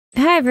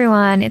Hi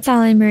everyone, it's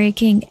Alan Marie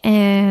King,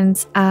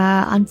 and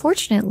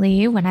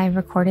unfortunately, when I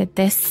recorded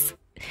this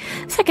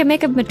second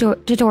makeup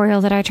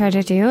tutorial that I tried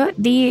to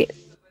do,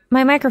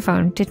 my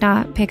microphone did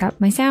not pick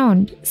up my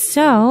sound.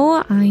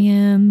 So I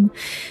am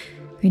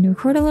going to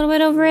record a little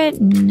bit over it,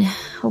 and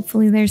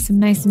hopefully there's some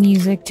nice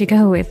music to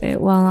go with it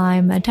while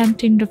I'm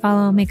attempting to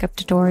follow a makeup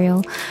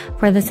tutorial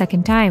for the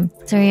second time.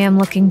 So I am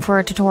looking for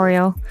a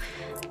tutorial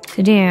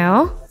to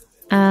do.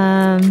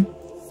 I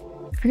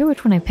forget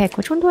which one I pick.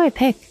 Which one do I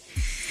pick?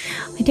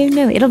 I don't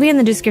know. It'll be in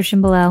the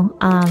description below.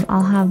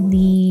 I'll have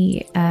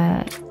the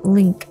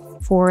link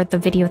for the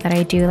video that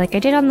I do, like I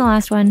did on the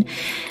last one,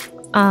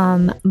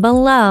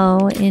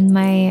 below in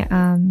my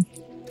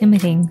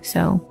thing.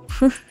 So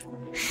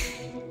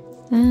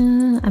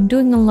I'm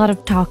doing a lot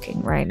of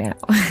talking right now.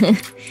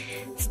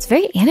 It's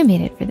very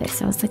animated for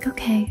this. I was like,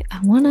 okay, I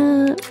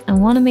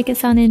wanna make it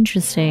sound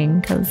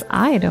interesting because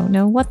I don't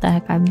know what the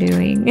heck I'm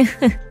doing.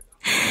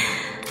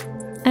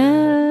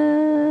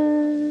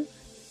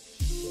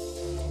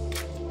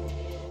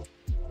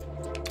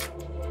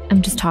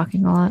 I'm just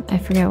talking a lot. I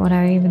forget what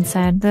I even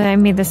said. I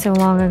made this so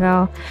long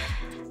ago.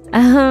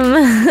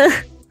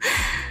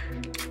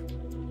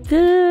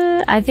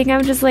 I think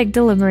I'm just like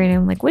deliberating.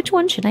 I'm like, which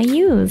one should I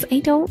use?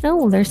 I don't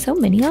know. There's so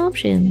many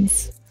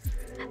options.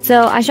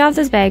 So I shopped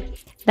this bag.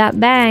 That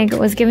bag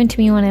was given to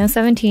me when I was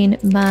 17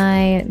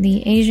 by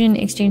the Asian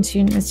exchange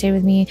student that stayed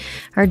with me,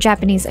 or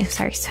Japanese, I'm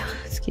sorry,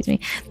 excuse me,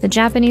 the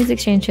Japanese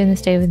exchange student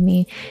that stayed with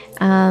me.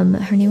 Her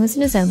name was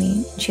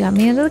Nozomi. She got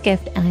me a little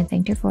gift, and I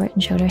thanked her for it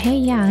and showed her, hey,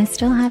 yeah, I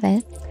still have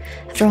it.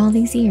 After all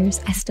these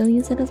years, I still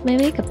use it as my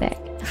makeup bag.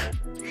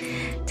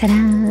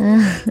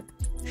 Ta-da!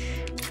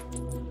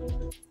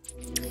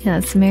 Yeah,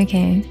 it's Mary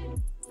Kay.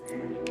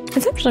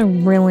 It's actually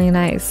really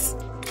nice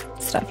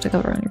stuff to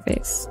cover on your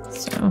face,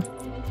 so...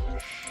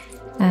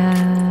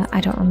 I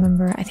don't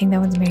remember. I think that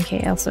one's Mary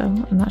Kay also.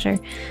 I'm not sure.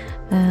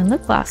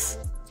 Lip gloss.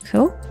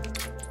 Cool.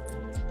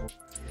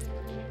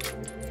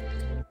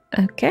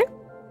 Okay.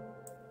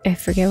 I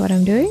forget what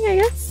I'm doing, I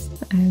guess.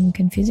 I'm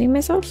confusing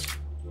myself.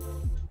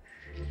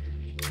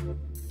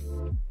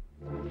 I'm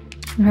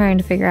trying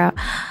to figure out.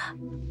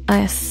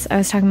 Yes, I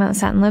was talking about the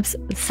satin lips.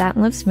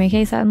 Satin lips, Mary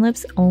Kay satin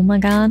lips. Oh my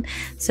god.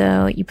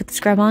 So you put the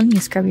scrub on,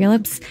 you scrub your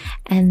lips,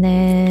 and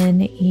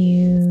then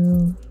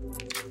you...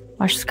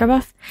 wash the scrub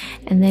off,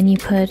 and then you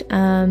put,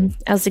 I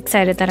was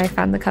excited that I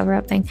found the cover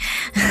up thing.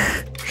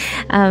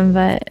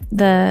 But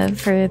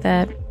for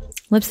the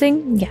lips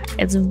thing, yeah,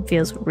 it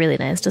feels really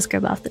nice to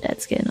scrub off the dead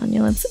skin on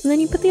your lips, and then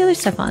you put the other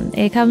stuff on.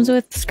 It comes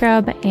with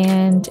scrub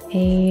and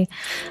I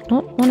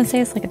don't want to say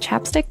it's like a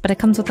chapstick, but it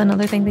comes with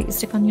another thing that you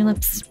stick on your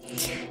lips,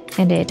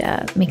 and it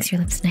makes your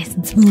lips nice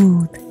and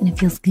smooth, and it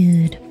feels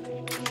good.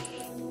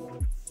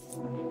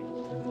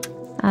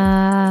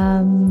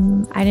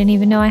 I didn't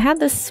even know I had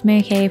this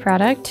Mary Kay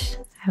product.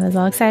 I was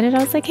all excited. I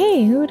was like,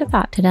 hey, who would have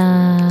thought?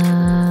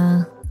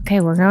 Ta-da!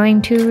 Okay, we're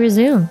going to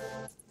resume.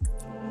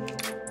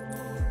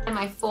 And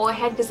my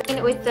forehead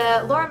design with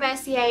the Laura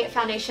Mercier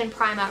Foundation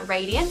Primer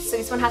Radiance. So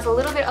this one has a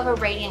little bit of a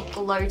radiant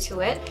glow to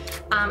it.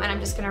 And I'm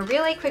just going to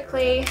really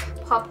quickly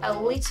pop a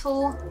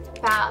little,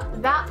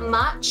 about that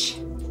much,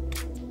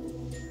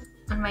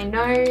 on my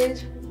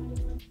nose,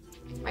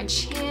 my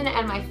chin,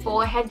 and my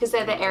forehead, because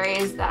they're the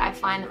areas that I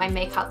find that my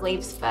makeup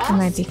leaves first. I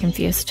might be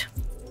confused.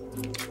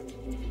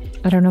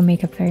 I don't know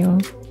makeup very well.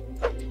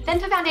 Then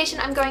for foundation,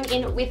 I'm going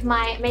in with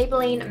my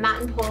Maybelline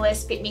Matte and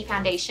Poreless Fit Me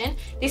Foundation.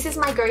 This is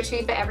my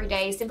go-to for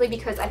everyday, simply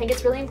because I think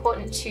it's really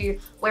important to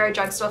wear a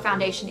drugstore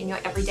foundation in your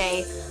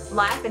everyday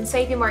life and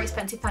save your more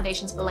expensive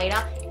foundations for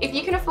later. If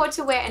you can afford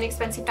to wear an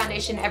expensive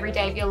foundation every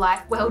day of your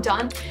life, well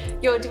done.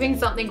 You're doing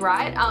something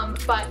right.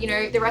 But you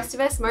know, the rest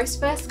of us, most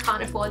of us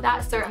can't afford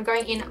that. So I'm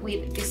going in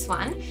with this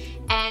one.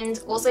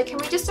 And also, can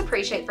we just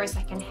appreciate for a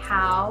second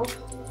how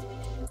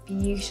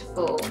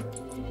beautiful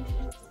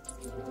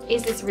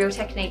is this Real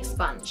Technique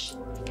sponge?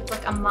 It's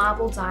like a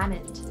marble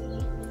diamond.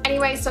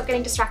 Anyway, stop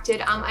getting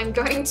distracted. I'm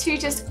going to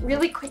just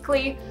really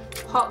quickly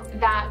pop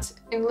that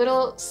in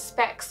little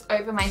specks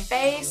over my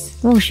face.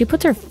 Oh, she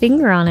puts her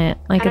finger on it.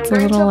 Like and it's a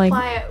little like... I'm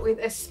going to apply it with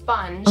a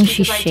sponge. Oh,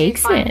 she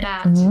shakes it.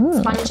 That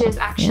sponges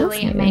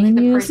actually make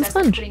the process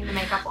of putting the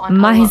makeup on.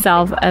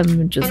 Myself,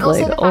 I'm just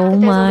like, oh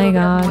my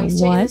god,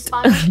 what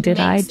did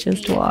I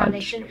just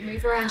watch?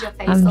 Move around your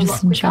face I'm a just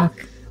lot in shock.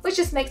 quicker, which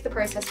just makes the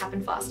process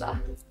happen faster.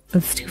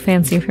 It's too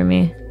fancy for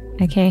me.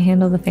 I can't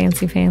handle the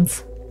fancy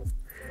fans.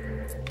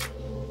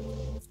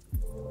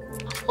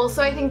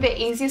 Also, I think the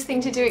easiest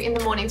thing to do in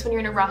the mornings when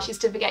you're in a rush is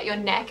to forget your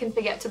neck and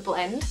forget to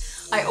blend.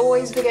 I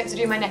always forget to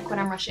do my neck when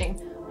I'm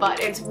rushing, but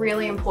it's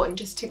really important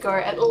just to go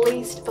at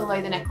least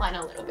below the neckline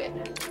a little bit.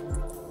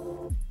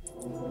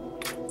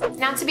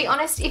 Now, to be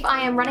honest, if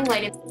I am running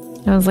late,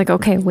 I was like,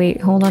 okay, wait,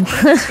 hold on.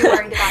 I'm too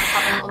worried about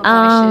covering all So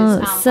on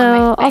my face.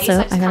 also, I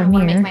just I got a kind of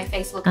want to mirror. make my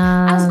face look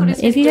as good as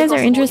If you physically guys are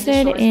possible interested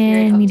the shortest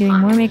period in of me doing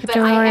time. more makeup But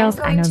I am tutorials,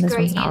 I going know to this go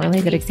one's in not really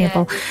a good with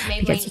example this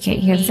because you Maybelline can't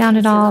Fit hear the Me sound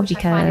at all concealer,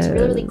 which I find is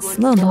really because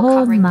good lo and for behold,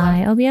 covering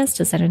my OBS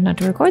decided not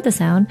to record the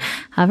sound.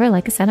 However,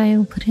 like I said, I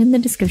will put it in the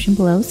description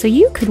below so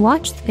you could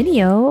watch the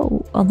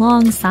video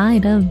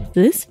alongside of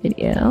this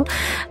video.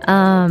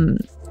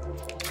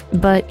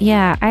 But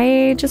yeah,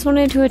 I just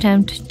wanted to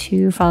attempt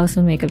to follow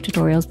some makeup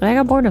tutorials, but I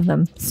got bored of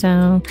them.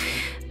 So,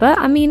 but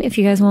I mean, if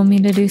you guys want me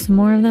to do some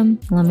more of them,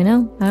 let me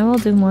know. I will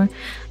do more.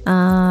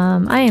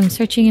 I am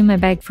searching in my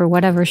bag for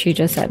whatever she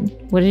just said.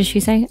 What did she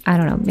say? I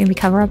don't know. Maybe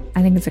cover up?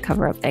 I think it's a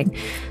cover up thing.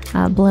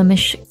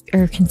 Blemish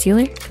or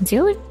concealer?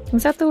 Concealer?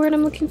 Was that the word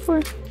I'm looking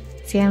for?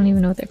 See, I don't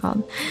even know what they're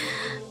called.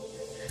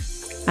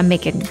 I'm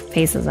making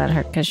faces at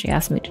her because she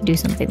asked me to do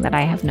something that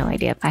I have no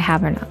idea if I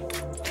have or not.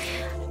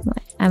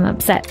 I'm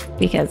upset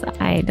because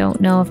I don't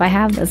know if I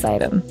have this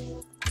item.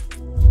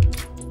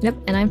 Yep,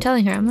 and I'm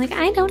telling her, I'm like,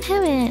 I don't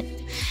have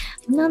it.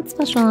 I'm not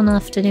special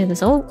enough to do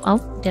this.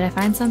 Oh, did I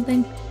find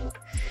something?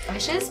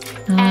 Blemishes.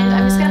 And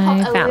I'm just going to pop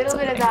a little something.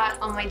 bit of that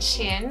on my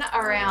chin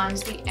around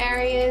the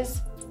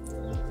areas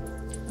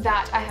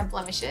that I have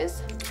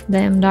blemishes.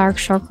 Them dark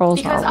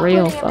circles Because are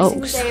real, uploading every single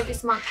folks. day of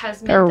this month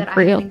has They're meant that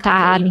real I've been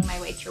kind of bad. eating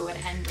my way through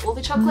it, and all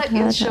the chocolate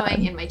is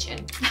showing in my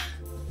chin.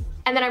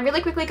 And then I'm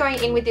really quickly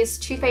going in with this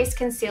Too Faced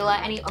concealer,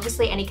 and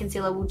obviously any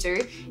concealer will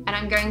do. And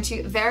I'm going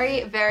to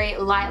very, very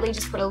lightly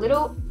just put a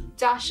little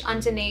dash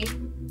underneath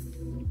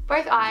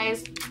both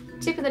eyes,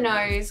 tip of the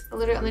nose, a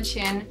little on the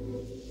chin,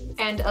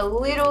 and a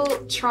little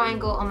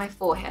triangle on my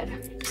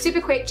forehead. Super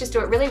quick, just do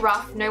it really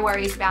rough. No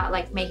worries about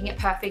like making it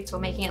perfect or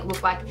making it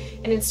look like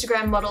an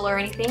Instagram model or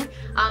anything. Then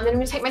I'm going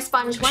to take my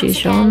sponge once She's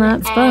again showing that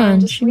and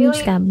sponge. just She really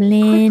just got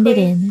blended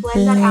quickly in,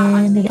 blend that out under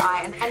blended the in.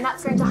 eye, and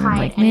that's going to I'm hide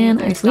like, any man,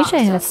 of I those wish dark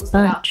I had a circles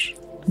that are sponge.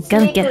 I'm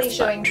gonna get a sneakily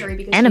showing sponge through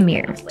because and a you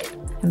mirror. can't sleep.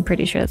 I'm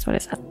pretty sure that's what I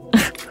said.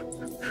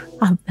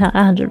 I'm not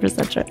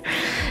 100% sure.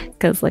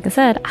 Because, like I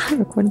said, I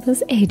recorded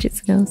this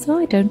ages ago, so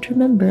I don't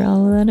remember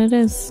all that it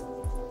is.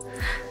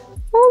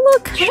 Oh,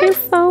 look, she's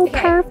so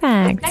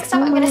perfect. Next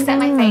up, I'm going to set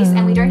my face,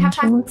 and we don't have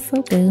She time. looks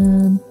so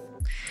good.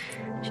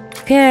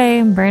 Okay,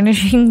 I'm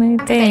burnishing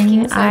my thing. So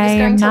I'm just I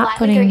going am to not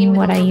lightly go in putting with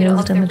what a I little bit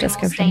used of in the Rimmel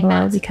description Stay below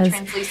Matte because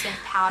translucent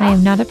powder. I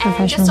am not a And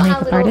professional just on a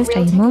makeup little artist. I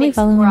Real am only Techniques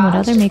following what brush,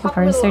 other just makeup pop a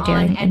artists are little on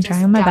doing and and trying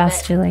just my dab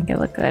best it to make it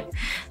look good. on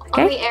the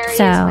Okay, areas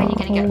so where you're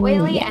going to get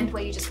oily yeah. and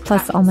where you just put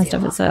Plus, that all my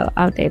stuff concealer. is so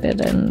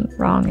outdated and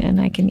wrong, and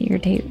I can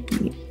irritate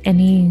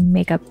any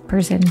makeup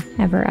person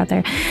ever out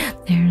there.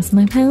 There's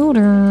my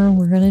powder.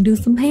 We're gonna do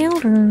some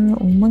powder.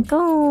 Oh my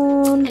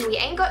god. And we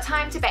ain't got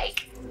time to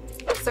bake.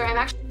 So I'm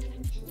actually...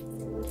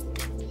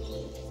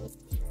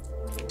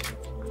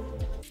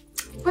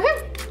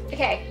 Woohoo!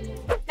 Okay.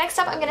 Next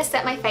up, I'm going to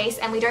set my face,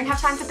 and we don't have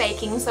time for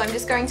baking, so I'm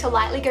just going to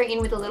lightly go in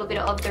with a little bit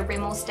of the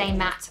Rimmel Stay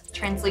Matte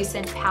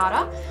translucent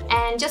powder,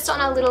 and just on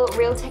a little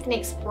Real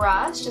Techniques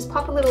brush, just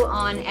pop a little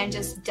on and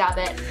just dab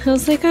it I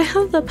was like, I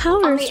have the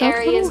powder on the stuff.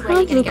 areas where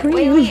you're going to get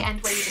oily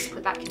and where you just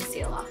put that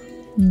concealer.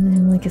 And then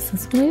I'm like, is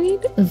this what I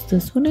need? Is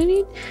this what I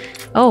need?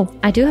 Oh,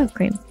 I do have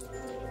cream.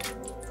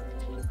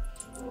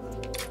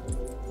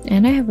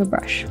 And I have a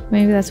brush.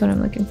 Maybe that's what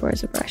I'm looking for,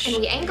 is a brush. And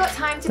we ain't got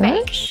time to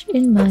bake. Brush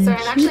in my So I'm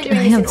actually sheet. doing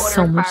I this in have order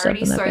so of much stuff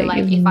priority, in that so bag. like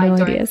You if have I no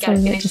don't idea. get So it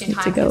that finished just in needs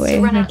to time, go you'll away.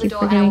 still run I out the keep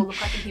door and I will forgetting.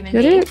 look like a human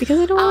Go do being. it because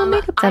I don't want to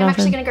make up that I'm often.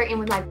 actually going to go in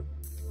with my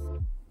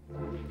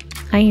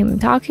I am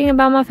talking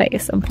about my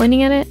face. I'm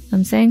pointing at it.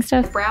 I'm saying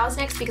stuff. brows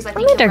next because I My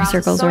think your dark brows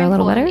circles are so are a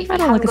little important. better. If I you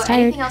don't look haven't as got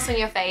tired. anything else on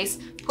your face,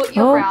 put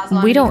your Oh, brows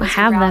on. we don't because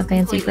your have brows that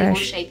fancy completely will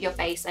brush. shape your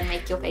face and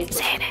make your face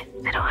look Saying it.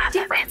 I don't have that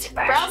different. fancy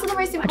brush. Brows are the most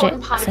Watch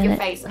important it. part of Said your it.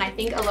 face, and I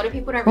think a lot of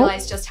people don't Oh,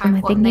 realize just how am I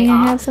important they thinking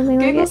I are. have something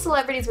like Google it?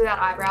 celebrities without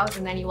eyebrows,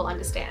 and then you will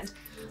understand.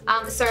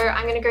 So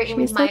I'm going to go in She's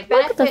with my like,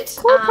 look at the Benefit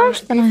cool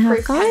brush that I have,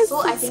 Proof guys. pencil.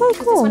 I It's think so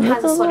because cool. this one With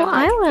has a a sort little of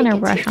like eyeliner thicker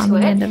brush tip on to the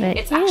it. end of it.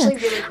 It's Yeah. actually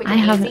really quick I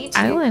and have an easy to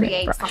eyeliner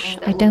create brush. something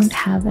that I don't looks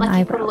have an like you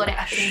eyebrow put a lot of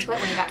effort brush. into it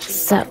when you've actually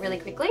So, done it really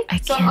quickly. I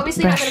So I'm can't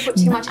obviously not going brush to put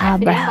too my much effort in,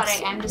 but eyebrows.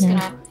 I am just No,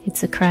 going to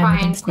it's a crime try and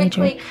against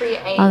nature. quickly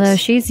create Although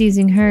she's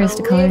using hers a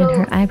to color in her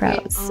little bit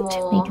eyebrows to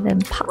more make them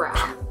pop.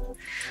 brow.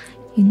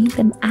 You need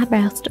them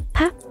eyebrows to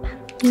pop.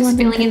 You Just want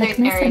them filling to in look those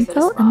nice areas and that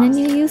are full, and then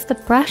you sparse. use the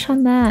brush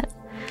on that.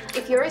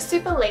 If you're a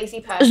super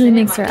lazy person, Usually it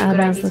makes might her be a good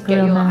eyebrows idea look to get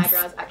real your nice.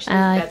 eyebrows actually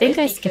I think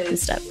I feathered skipped this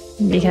because step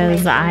it will because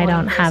make the I don't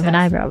modeling have an process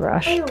eyebrow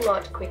brush. a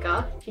lot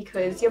quicker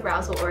because your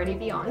brows will already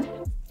be on.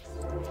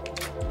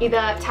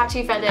 Either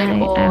tattoo feathered I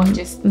or am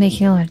just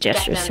making a lot of get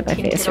gestures to them my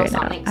tinted face or right now.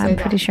 something so I'm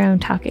pretty that sure I'm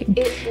talking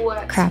it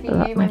works crap for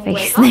about you my when you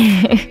face.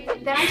 wake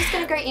up. Then I'm just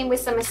going to go in with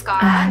some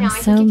mascara. I'm Now, I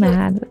so think if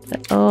mad. With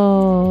it.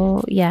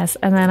 Oh, yes.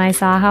 And then I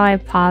saw how I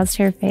paused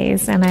her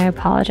face and I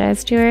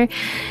apologized to her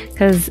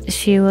because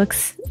she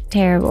looks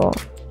terrible.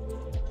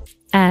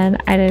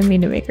 And I didn't mean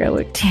to make her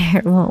look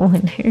terrible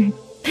when her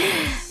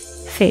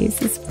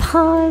face is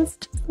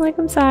paused. Like,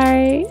 I'm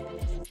sorry.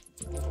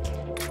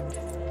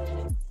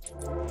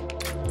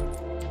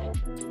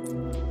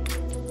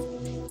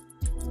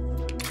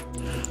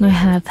 I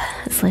have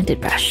a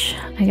slanted brush.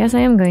 I guess I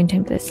am going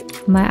to this.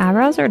 My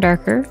eyebrows are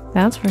darker,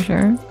 that's for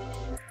sure.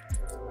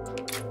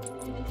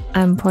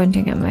 I'm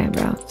pointing at my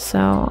eyebrow,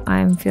 so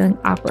I'm feeling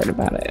awkward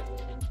about it.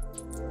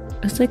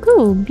 It's like,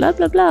 ooh, blah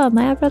blah blah,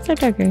 my eyebrows are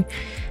darker.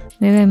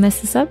 Maybe I messed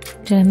this up.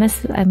 Did I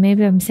mess it?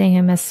 Maybe I'm saying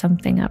I messed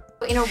something up.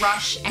 In a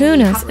rush, and who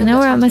knows? And now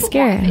we're at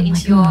mascara. And I'm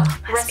into like, your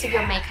oh, rest of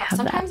your makeup.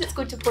 Sometimes it's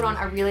good to put on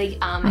a really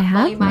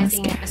volumizing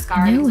mascara.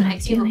 mascara because it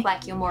makes you look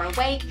like you're more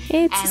awake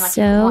it's and like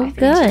so more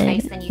effort into your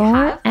face than you for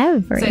have.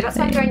 everything. So that's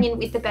why I'm going in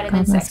with the Better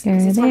Than Sex,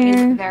 because this one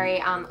is very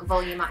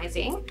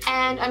volumizing.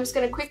 And I'm just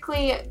going to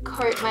quickly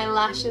coat my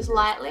lashes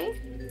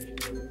lightly.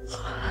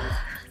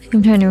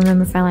 I'm trying to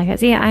remember if I like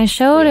it. See, I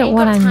showed it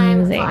what I'm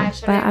using,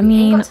 but I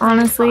mean,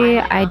 honestly,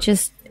 I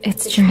just,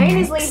 it's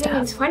generic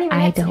stuff.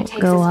 I don't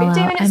go all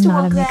out. I'm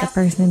not a makeup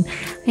person.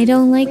 I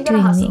don't like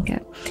doing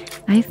makeup.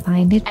 I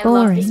find it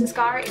boring.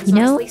 You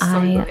know,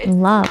 I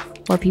love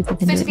what people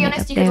can do with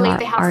makeup. They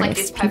are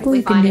artists. People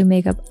who can do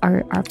makeup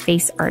are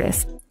face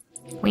artists.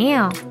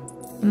 Wow.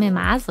 I mean,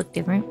 my eyes look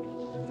different.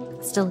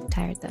 Still look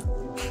tired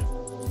though.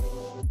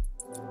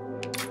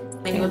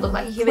 Then you would look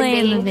like a human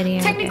being.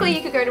 Video, technically,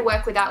 you could go to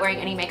work without wearing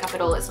any makeup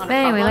at all. It's not a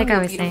problem. Anyway, like You're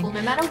I was beautiful saying,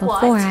 no matter before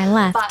what. I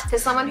left, but for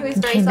someone who is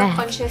very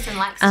self-conscious and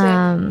likes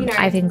to, you know,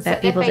 I think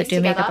that people that do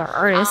together, makeup are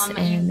artists,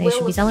 and they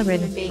should be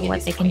celebrated for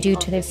what they can do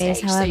to their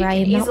face. However, I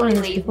am not one of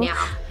those people.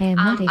 I am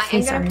not a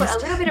face artist. I'm going to put a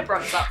little bit of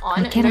bronzer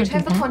on. I cannot do for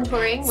that.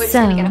 contouring. We're just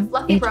So going to get a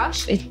fluffy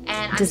brush. It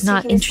does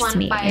not interest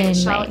me in any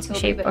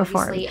shape or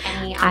form.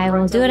 I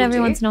will do it every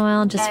once in a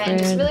while just for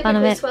the fun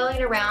of it. Swirl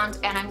it around,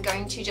 and I'm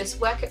going to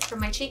just work it from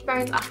my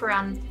cheekbones up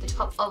around the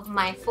top of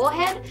my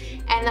forehead.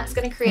 And that's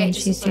going to create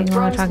just a sort of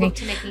bronze look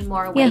to make me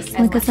more awake. Yes,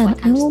 like I said,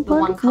 I will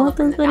put what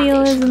this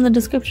video is in the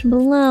description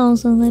below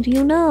so that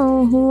you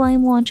know who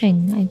I'm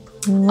watching. I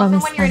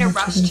promise when you're in a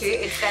rush too,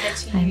 it's better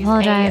to I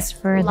apologize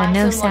for the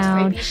no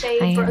sound.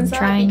 I am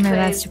trying my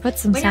best to put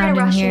some sound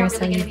in here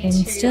so you can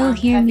still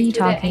hear me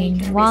talking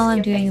while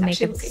I'm doing a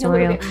makeup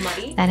tutorial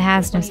that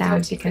has no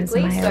sound because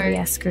my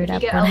OBS screwed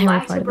up when I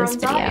recorded this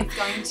video.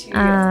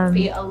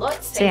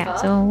 So yeah,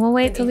 so we'll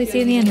wait till we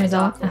see the end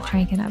result after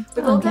I get up.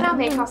 We've all done our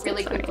makeup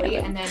really quickly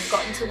and then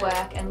gotten to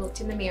work and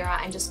looked in the mirror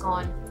and just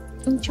gone,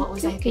 what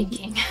was I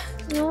thinking?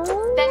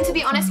 Then to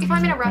be honest, if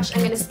I'm in a rush, I'm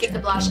going to skip the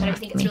blush. I don't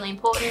think it's really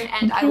important,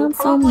 and I will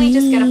probably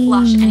just get a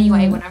blush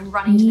anyway when I'm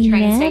running to the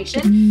train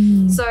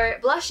station. So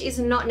blush is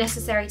not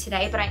necessary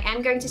today, but I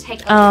am going to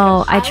take a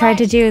I tried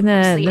to do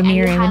the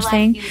mirror image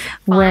thing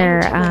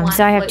where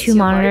so I have two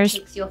monitors.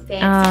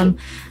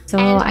 So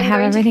I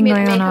have everything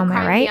going on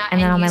my right, and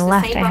then on my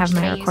left I have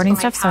my recording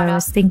stuff. So I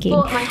was thinking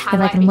if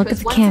I can look at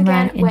the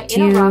camera and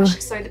do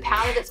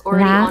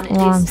that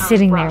while I'm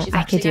sitting there,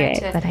 I could do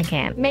it, but I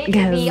can't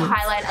because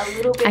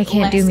I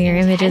can't do mirror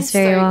images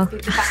very well.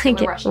 I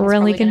get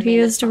really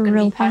confused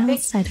real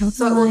fast. I don't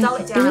know why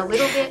I do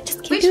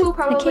it. Which will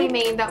probably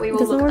mean that we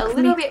will look a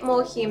little bit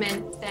more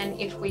human than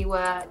if we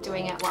were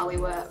doing it while we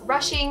were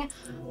rushing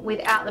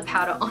without the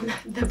powder on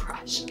the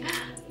brush.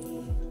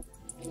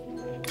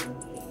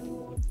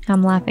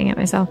 I'm laughing at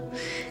myself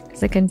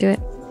because I couldn't do it.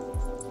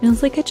 I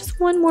was like, I just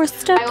one more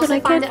step, but I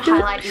can't do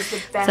it.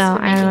 So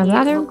I went to the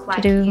bathroom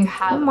to do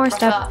one more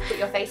step.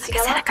 Like I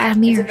said, I got a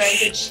mirror.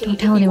 Don't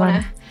tell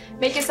anyone.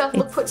 Make yourself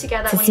look put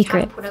together. It's a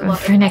secret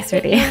for next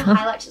video.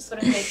 Highlight just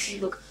sort of makes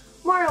you look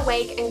more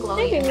awake and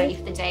glowing and ready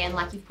for the day, and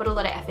like you've put a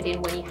lot of effort in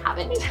when you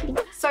haven't.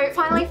 So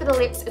finally for the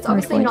lips, it's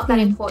obviously not that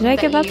important. Did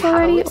I give up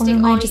already, or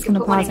am I just going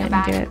to pause it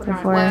and do it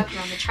before I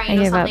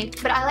give up?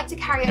 But I like to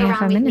carry it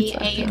around with me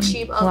a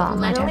tube of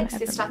Lanolips.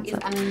 This stuff is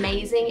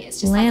amazing.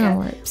 It's just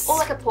Lanolips.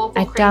 Like a purple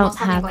I cream don't or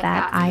something have like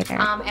that either.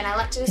 And I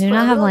like to just I do put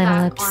not a have little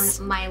of Lanolips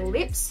that on my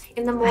lips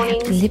in the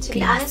mornings. To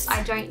be honest,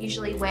 I don't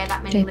usually wear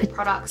that many lip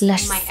products in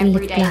my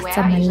everyday wear.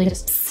 I usually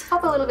just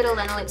pop a little bit of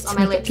Lanolips on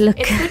my lips.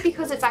 It's good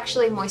because it's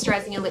actually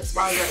moisturizing your lips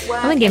while you're at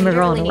work. I'm a gamer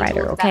girl and a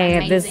writer,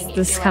 okay?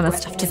 This kind of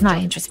stuff does not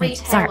interest me.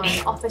 Sorry.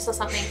 Office or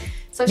something.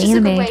 So it's just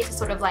a good way to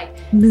sort of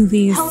like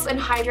movies, help and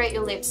hydrate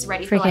your lips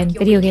ready for like your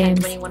video weekend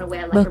games, when you want to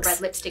wear like books. a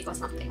red lipstick or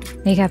something.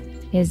 Makeup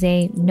is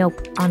a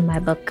nope on my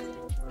book.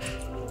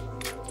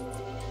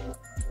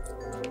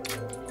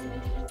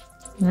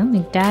 Well, we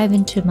dive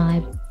into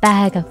my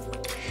bag of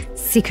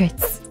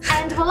secrets.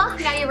 And voila,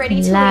 now you're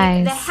ready to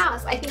leave the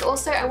house. I think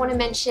also I want to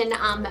mention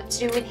to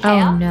do with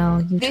hair. Oh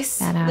no, you this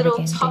took that out little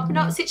again, top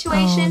knot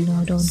situation. Oh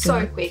no, don't so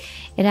do it. Quick.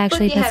 It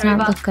actually does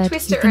not look good. You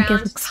think it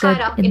looks good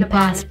in the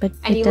past, but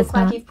it does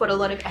not. You've put a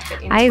lot of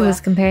effort into I was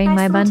comparing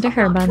my bun to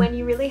her bun. When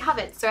you really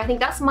haven't. So I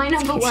think that's my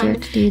number one.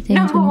 Do you think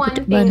number one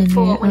thing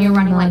for when you're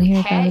running like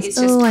hair is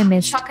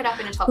just chuck it up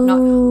in a top knot.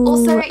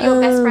 Also,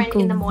 your best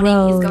friend in the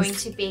morning is going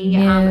to be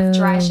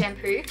dry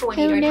shampoo for when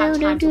you don't have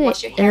time to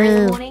wash your hair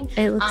in the morning.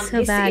 It looks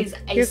so bad.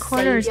 Your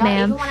corners,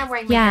 ma'am.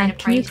 Yeah,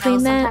 can you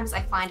clean that? Sometimes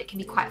I find it can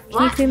be quite flat.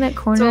 Can you clean that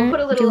corner? So I'll put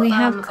a little Do we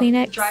have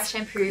Kleenex? dry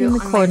shampoo in the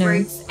on corner. my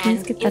roots, Please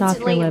and get that off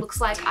your instantly lip. it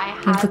looks like I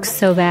have It looks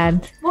so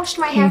bad. washed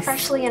my hair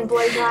freshly and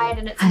blow dried,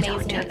 and it's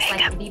amazing. It's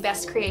like the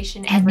best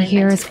creation ever. And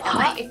here is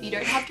why. If you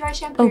don't have dry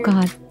shampoo, oh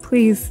God,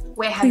 please.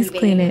 Where have Please you been?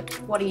 clean it.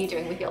 What are you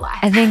doing with your life?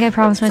 I think I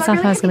promised myself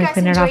I was going to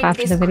clean it off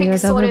after the video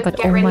is over,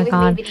 but oh my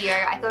god.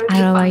 I don't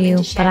know about you,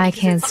 but I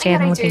can't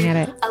stand looking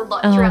at it. A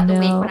lot Oh throughout the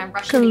week when no, I'm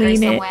rushing to go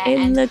clean it. somewhere. It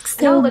And looks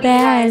I know a so lot of you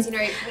guys, bad. you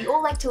know, we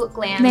all like to look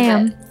glam,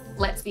 Ma'am, but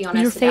let's be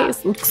honest, your face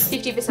about looks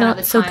 50% of not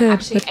the so time, good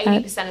actually with that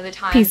 80% of the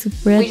time, piece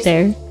of we red just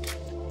there.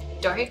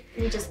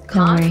 we just Don't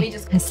can't. worry, We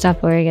just I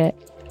stopped wearing it.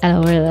 I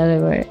don't wear that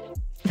anymore.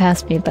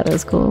 Past me thought it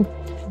was cool,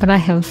 but I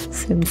have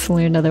since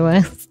learned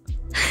otherwise.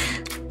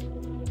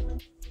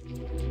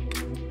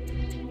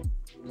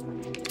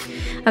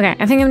 Okay,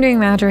 I think I'm doing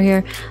my outro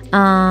here.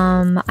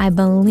 I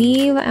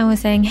believe I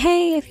was saying,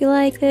 hey, if you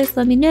like this,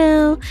 let me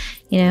know.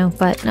 You know,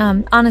 but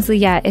honestly,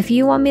 yeah, if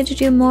you want me to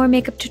do more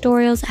makeup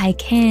tutorials, I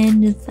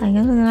can. Just, I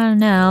don't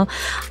know.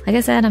 Like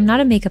I said, I'm not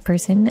a makeup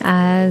person,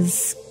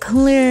 as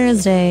clear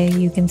as day,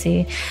 you can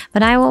see.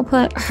 But I will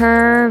put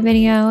her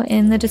video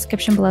in the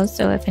description below,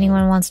 so if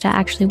anyone wants to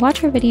actually watch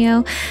her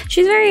video,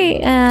 she's very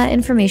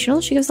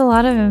informational. She gives a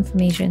lot of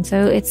information,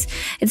 so it's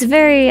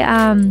very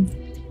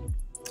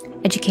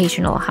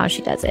educational how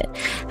she does it.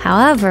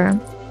 However,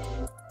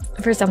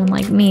 for someone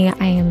like me,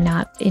 I am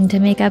not into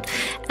makeup.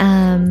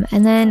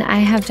 And then I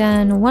have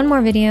done one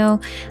more video.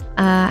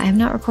 I have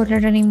not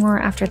recorded anymore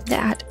after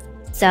that.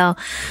 So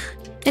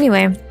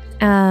anyway,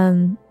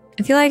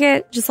 if you like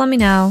it, just let me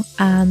know.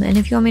 And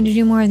if you want me to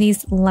do more of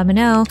these, let me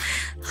know.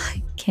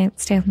 I can't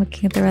stand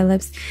looking at the red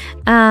lips.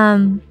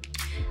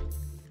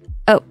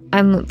 Oh,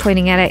 I'm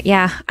pointing at it.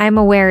 Yeah, I'm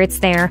aware it's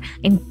there.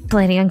 I'm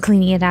planning on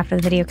cleaning it after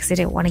the video because I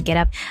didn't want to get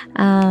up.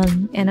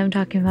 And I'm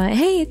talking about,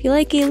 hey, if you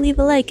like it, leave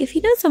a like. If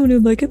you know someone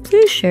who'd like it,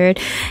 please share it.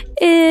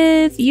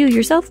 If you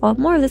yourself want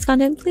more of this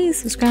content, please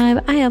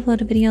subscribe. I upload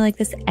a video like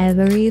this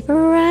every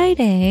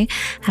Friday.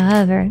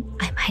 However,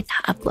 I might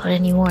not upload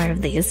any more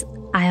of these.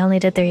 I only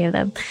did 3 of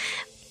them.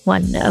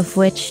 One of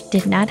which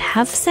did not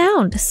have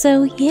sound.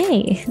 So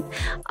yay.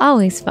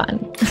 Always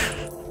fun.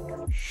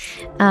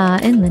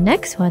 In the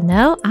next one,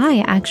 though,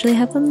 I actually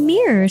have a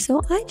mirror,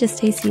 so I just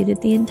stay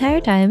seated the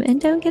entire time and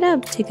don't get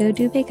up to go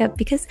do makeup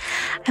because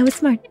I was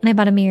smart and I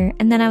bought a mirror.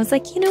 And then I was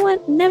like, you know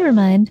what? Never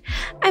mind.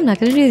 I'm not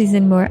going to do these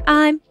anymore.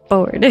 I'm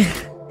bored.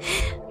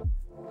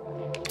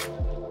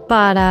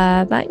 But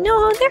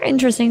no, they're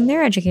interesting.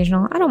 They're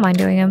educational. I don't mind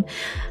doing them.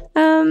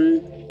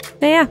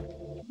 But yeah.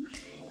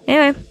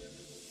 Anyway,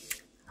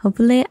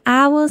 hopefully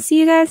I will see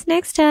you guys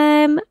next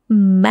time.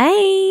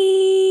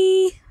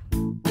 Bye.